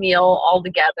meal all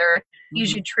together.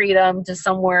 Usually treat them to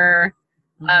somewhere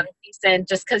decent,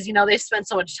 just because, they spend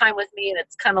so much time with me, and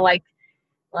it's kind of like,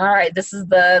 all right, this is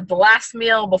the last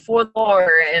meal before the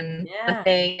war and the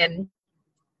thing. And,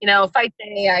 fight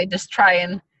day, I just try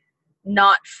and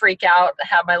not freak out,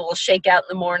 have my little shakeout in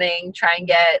the morning, try and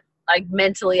get like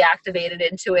mentally activated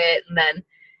into it. And then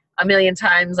a million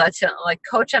times I tell, like,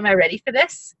 Coach, am I ready for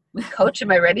this? Coach,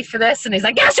 am I ready for this? And he's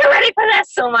like, yes, you're ready for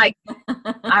this. So I'm like,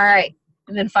 all right.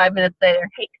 And then 5 minutes later,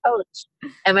 hey, Coach,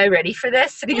 am I ready for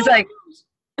this? And he's like,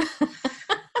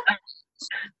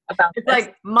 about it's this.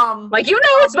 like, Mom. Like,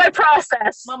 it's my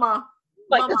process. Mama.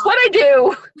 Like, Mama. that's what I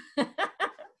do.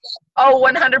 Oh,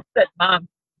 100%.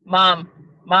 Mom,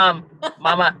 mama,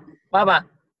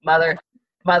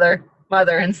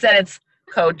 mother. Instead it's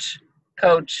coach.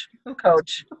 And he's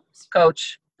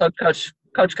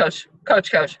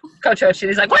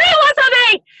like, what do you want from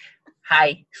me?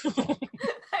 Hi. I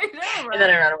know, right? And then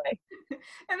I run away.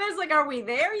 And there's like, are we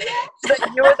there yet? So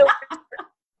you're the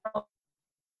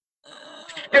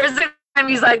There was a time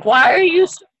he's like, why are you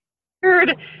so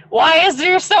weird? Why is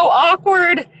there so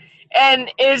awkward?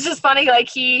 And it's just funny, like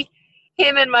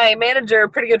him and my manager are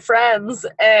pretty good friends,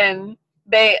 and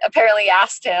they apparently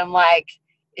asked him, like,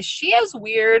 is she as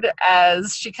weird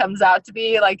as she comes out to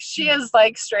be? Like, she is,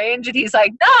 like, strange? And he's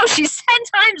like, no, she's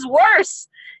 10 times worse.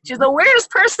 She's the weirdest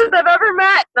person I've ever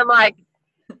met. And I'm like,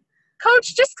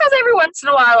 Coach, just because every once in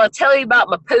a while I tell you about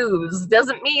my poos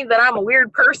doesn't mean that I'm a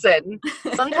weird person.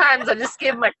 Sometimes I just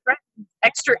give my friends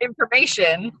extra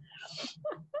information.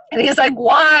 And he's like,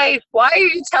 why? Why are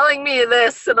you telling me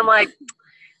this? And I'm like,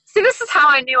 see, this is how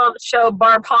I knew on the show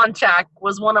Barb Honchak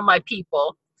was one of my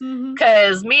people.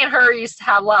 Because me and her used to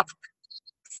have lots of,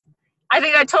 I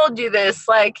think I told you this,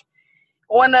 like,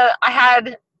 when I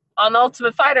had on the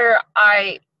Ultimate Fighter,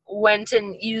 I went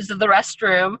and used the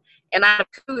restroom, and I had a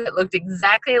poo that looked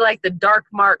exactly like the dark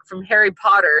mark from Harry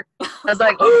Potter. I was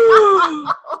like, ooh,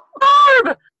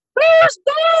 Barb! Where's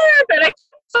Barb? And I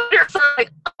was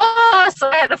like, oh, so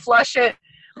I had to flush it.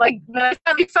 Like, when I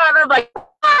finally found her, I'm like, Barb,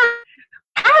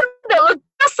 how did that look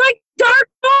just like dark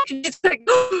mark? And she's like,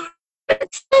 oh,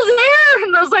 it's still there.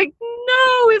 And I was like,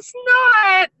 no, it's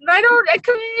not. And I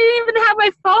couldn't even have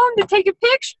my phone to take a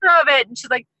picture of it. And she's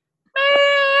like,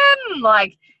 man,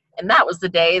 like, and that was the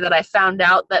day that I found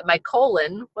out that my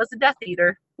colon was a Death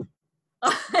Eater.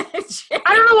 I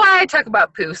don't know why I talk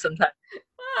about poo sometimes.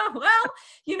 Oh, well,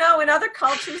 in other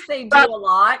cultures they do a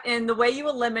lot, and the way you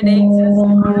eliminate says a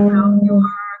lot about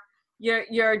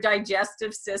your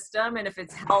digestive system, and if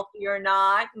it's healthy or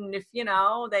not, and if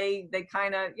they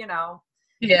kind of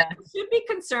should be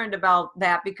concerned about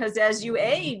that, because as you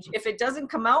age, if it doesn't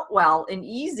come out well and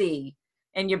easy,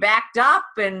 and you're backed up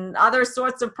and other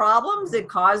sorts of problems, it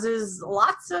causes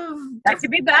lots of that could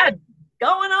be bad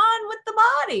going on with the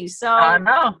body. So I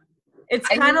know it's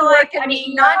kind of like, I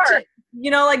mean, not to,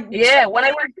 like, yeah, when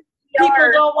I worked people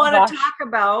don't want to talk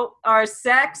about our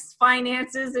sex,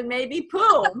 finances, and maybe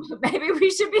poo. Maybe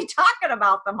we should be talking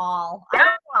about them all. I don't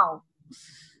know.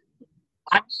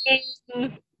 I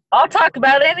mean, I'll talk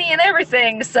about any and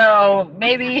everything, so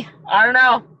maybe, I don't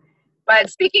know. But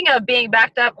speaking of being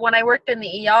backed up, when I worked in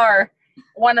the ER,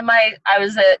 I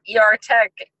was an ER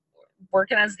tech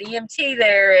working as the EMT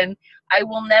there, and I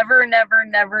will never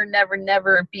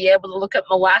be able to look at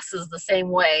molasses the same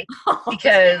way,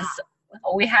 because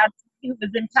we had somebody who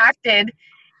was impacted,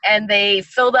 and they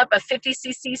filled up a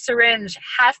 50cc syringe,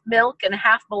 half milk and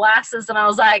half molasses, and I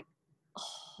was like,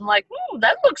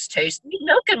 that looks tasty,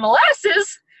 milk and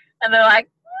molasses. And they're like,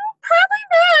 probably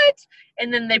not.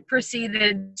 And then they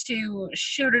proceeded to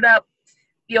shoot it up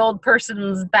the old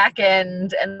person's back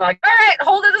end, and like, all right,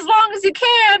 hold it as long as you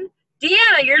can.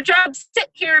 Deanna, your job,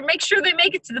 sit here and make sure they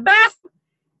make it to the bathroom.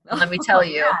 And let me tell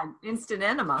you, God, instant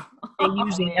enema. They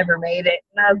usually never made it.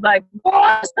 And I was like,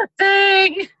 what's the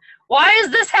thing? Why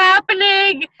is this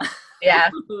happening? Yeah,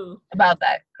 about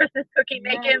that. Christmas cookie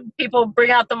making, people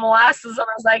bring out the molasses, and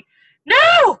I was like,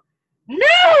 no,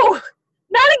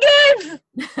 not again.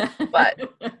 But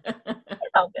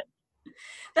it's all good.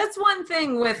 That's one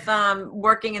thing with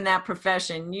working in that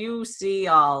profession. You see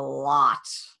a lot.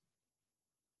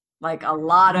 Like a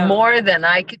lot of more than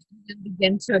I could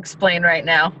begin to explain right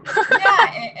now.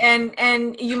 Yeah,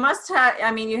 and you must have.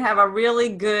 I mean, you have a really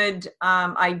good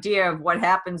idea of what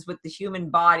happens with the human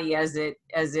body as it.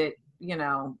 You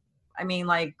know, I mean,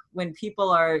 like when people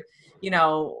are, you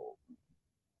know,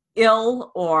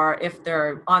 ill, or if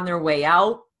they're on their way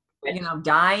out, you know,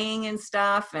 dying and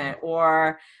stuff,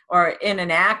 or in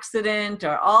an accident,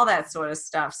 or all that sort of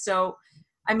stuff. So.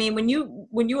 I mean, when you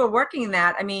were working in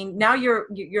that, I mean, now you're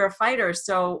a fighter.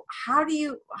 So how do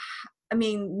you, I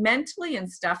mean, mentally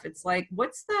and stuff, it's like,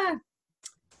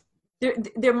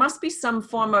 there must be some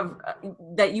form of,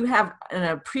 that you have an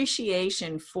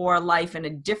appreciation for life in a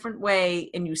different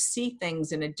way, and you see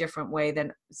things in a different way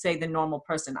than, say, the normal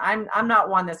person. I'm not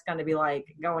one that's going to be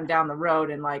like going down the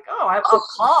road and like, oh, I'll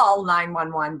call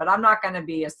 911, but I'm not going to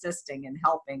be assisting and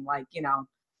helping, like, you know.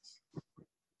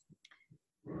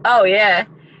 Oh yeah,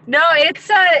 no,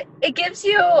 it gives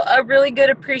you a really good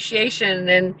appreciation,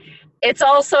 and it's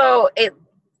also it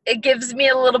gives me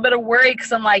a little bit of worry,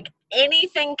 because I'm like,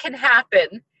 anything can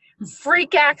happen,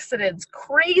 freak accidents,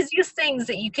 craziest things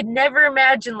that you could never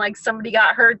imagine, like somebody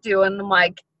got hurt doing. I'm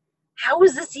like, how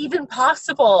is this even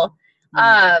possible?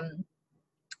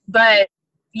 But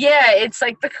yeah, it's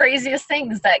like the craziest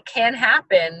things that can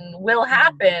happen will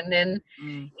happen, and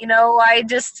you know,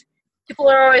 people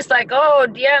are always like, oh,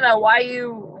 DeAnna, why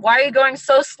are you going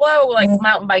so slow? Like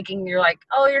mountain biking, you're like,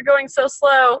 oh, you're going so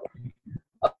slow.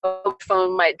 Oh,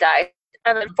 phone might die.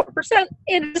 And then 4%,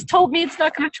 and it just told me it's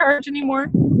not going to charge anymore.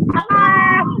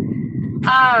 I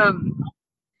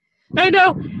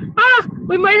know.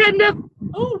 We might end up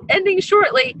ending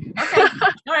shortly. Okay.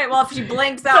 All right. Well, if she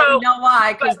blinks out, we know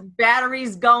why, because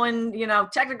battery's going, you know,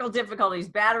 technical difficulties,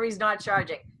 battery's not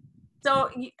charging. So,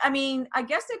 I mean, I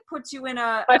guess it puts you in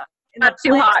a not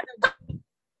too hot.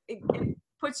 It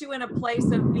puts you in a place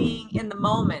of being in the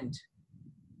moment.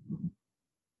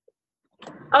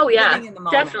 Oh yeah,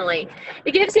 definitely.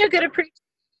 It gives you a good appreciation.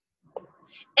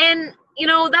 And you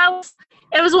know,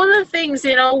 it was one of the things,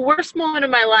 you know, worst moment of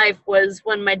my life was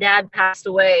when my dad passed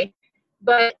away.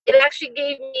 But it actually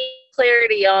gave me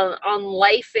clarity on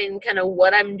life and kind of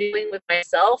what I'm doing with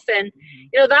myself. And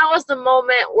you know, that was the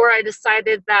moment where I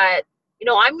decided that, you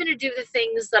know, I'm going to do the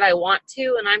things that I want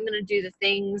to, and I'm going to do the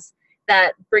things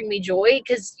that bring me joy,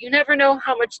 because you never know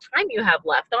how much time you have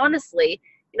left, honestly.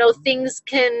 You know, things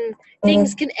can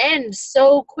end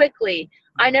so quickly.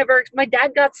 My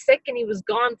dad got sick and he was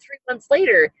gone 3 months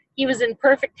later. He was in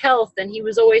perfect health and he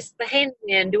was always the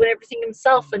handyman doing everything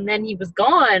himself, and then he was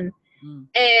gone.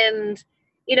 And,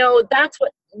 you know, that's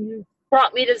what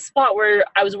brought me to the spot where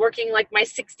I was working like my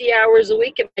 60 hours a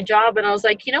week at my job, and I was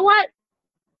like, you know what?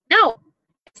 No,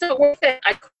 it's not worth it.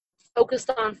 I focused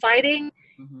on fighting,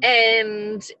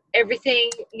 and everything,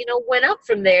 you know, went up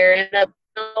from there. Ended up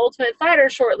an Ultimate Fighter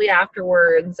shortly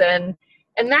afterwards, and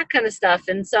that kind of stuff.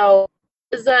 And so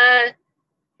it was,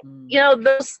 you know,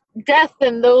 those death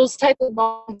and those type of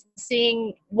moments,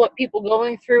 seeing what people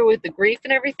going through with the grief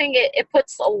and everything, it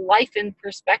puts a life in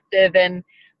perspective, and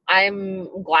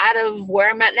I'm glad of where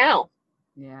I'm at now.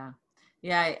 Yeah.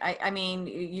 Yeah, I mean,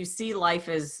 you see life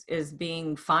as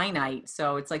being finite,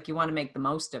 so it's like you want to make the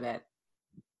most of it.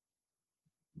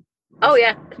 Oh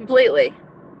yeah, completely.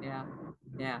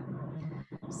 Yeah.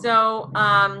 So,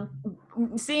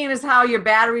 seeing as how your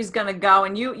battery's going to go,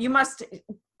 and you must,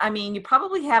 I mean, you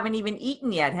probably haven't even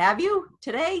eaten yet, have you,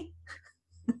 today?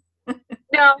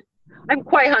 No, I'm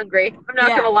quite hungry. I'm not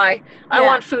going to lie. I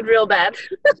want food real bad.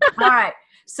 All right.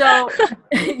 So,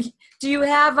 do you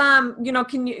have, you know,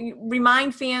 can you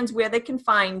remind fans where they can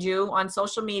find you on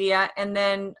social media, and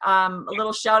then a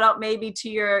little shout out maybe to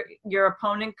your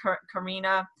opponent,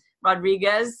 Karina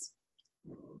Rodriguez?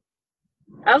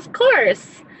 Of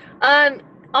course.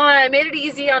 I made it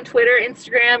easy on Twitter,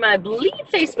 Instagram, I believe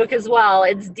Facebook as well.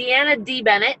 It's DeAnna D.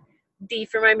 Bennett, D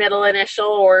for my middle initial,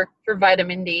 or for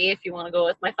vitamin D if you want to go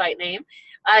with my fight name.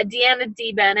 DeAnna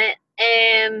D. Bennett.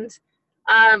 And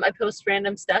I post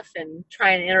random stuff and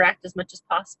try and interact as much as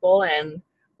possible. And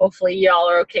hopefully y'all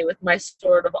are okay with my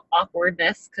sort of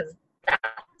awkwardness, because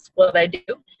that's what I do.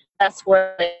 That's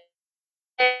what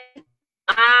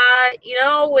you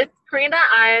know, with Karina,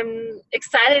 I'm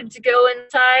excited to go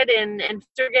inside and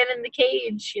start getting in the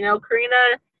cage. You know,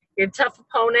 Karina, you're a tough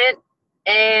opponent,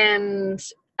 and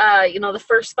you know, the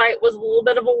first fight was a little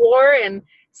bit of a war, and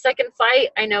second fight,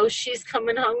 I know she's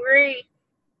coming hungry.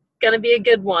 going to be a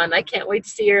good one. I can't wait to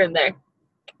see her in there.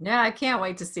 Yeah, I can't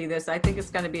wait to see this. I think it's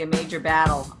going to be a major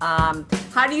battle.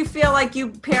 How do you feel like you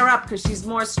pair up? Because she's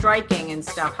more striking and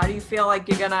stuff. How do you feel like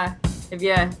you're going to, if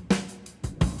you...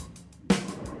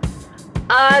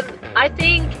 I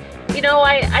think,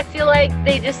 I feel like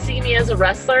they just see me as a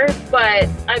wrestler, but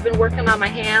I've been working on my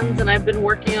hands and I've been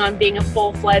working on being a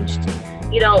full-fledged,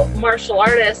 martial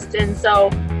artist. And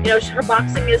so, her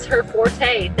boxing is her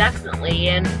forte, definitely.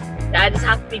 And I just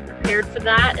have to be prepared for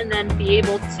that and then be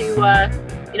able to,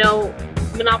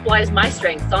 monopolize my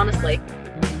strengths, honestly.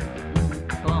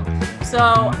 Cool.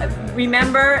 So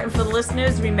remember, for the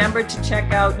listeners, remember to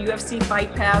check out UFC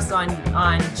Fight Pass on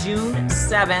June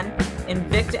 7th,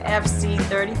 Invicta FC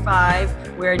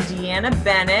 35, where DeAnna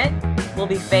Bennett will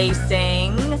be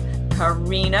facing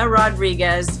Karina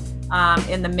Rodriguez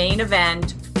in the main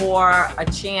event for a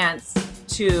chance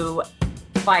to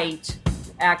fight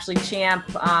champ,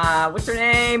 what's her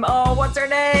name?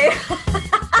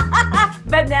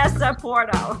 Vanessa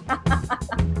Porto.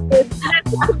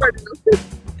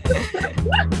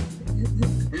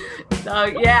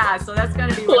 So that's going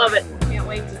to be love it. Can't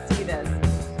wait to see this.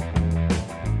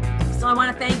 So I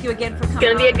want to thank you again for coming. It's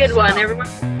going to be a good one, everyone.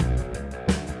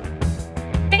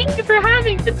 Thank you for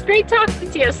having me. It's great talking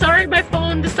to you. Sorry my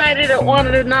phone decided it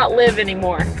wanted to not live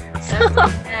anymore. That's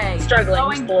okay. Struggling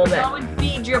just a little bit. Go and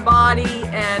feed your body,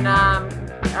 and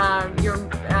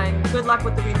good luck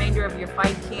with the remainder of your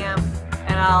fight camp.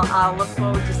 And I'll look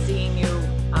forward to seeing you,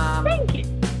 thank you.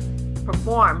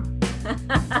 Perform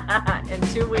in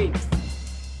 2 weeks.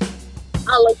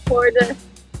 I'll look forward to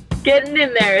getting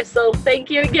in there. So thank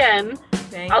you again.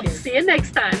 I'll see you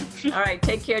next time. All right.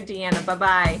 Take care, DeAnna.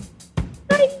 Bye-bye.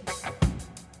 Bye.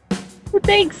 Well,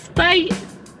 thanks. Bye.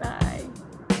 Bye.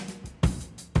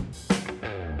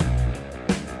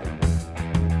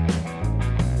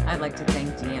 I'd like to thank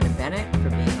DeAnna Bennett for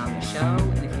being on the show.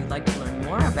 And if you'd like to learn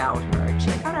more about her,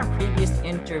 check out our previous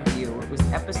interview. It was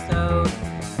episode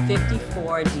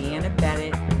 54, DeAnna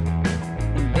Bennett,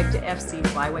 Invicta FC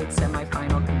Flyweight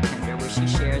Semifinal Contender, where she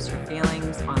shares her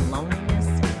feelings on loneliness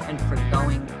and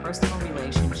forgoing personal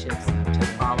relationships to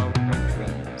follow her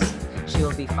dreams. She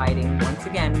will be fighting once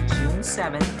again June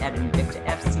 7th at Invicta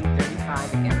FC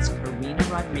 35 against Karina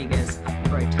Rodriguez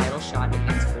for a title shot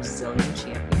against Brazilian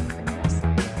champion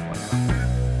Vanessa Porto.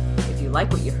 If you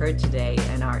like what you heard today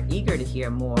and are eager to hear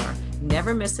more,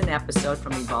 never miss an episode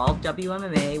from Evolve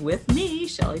WMMA with me,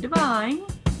 Shelley Devine,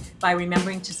 by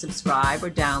remembering to subscribe or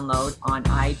download on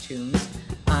iTunes.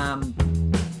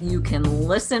 You can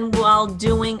listen while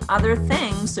doing other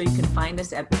things, so you can find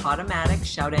us at Podomatic,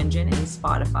 Shout Engine, and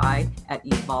Spotify at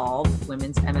Evolve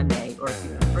Women's MMA. Or if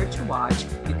you prefer to watch,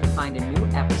 you can find a new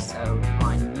episode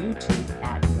on YouTube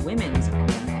at Women's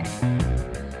MMA.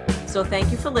 So thank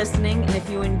you for listening, and if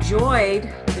you enjoyed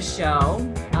the show,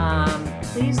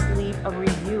 please leave a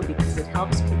review because it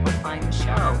helps people find the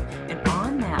show. And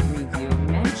on that review,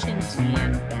 mention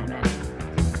DeAnna Bennett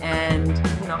and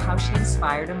how she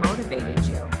inspired or motivated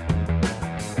you.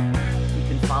 You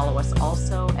can follow us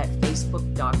also at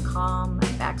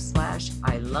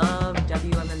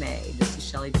facebook.com/ILoveWMMA. This is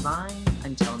Shelley Devine.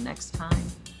 Until next time,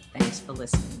 thanks for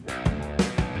listening.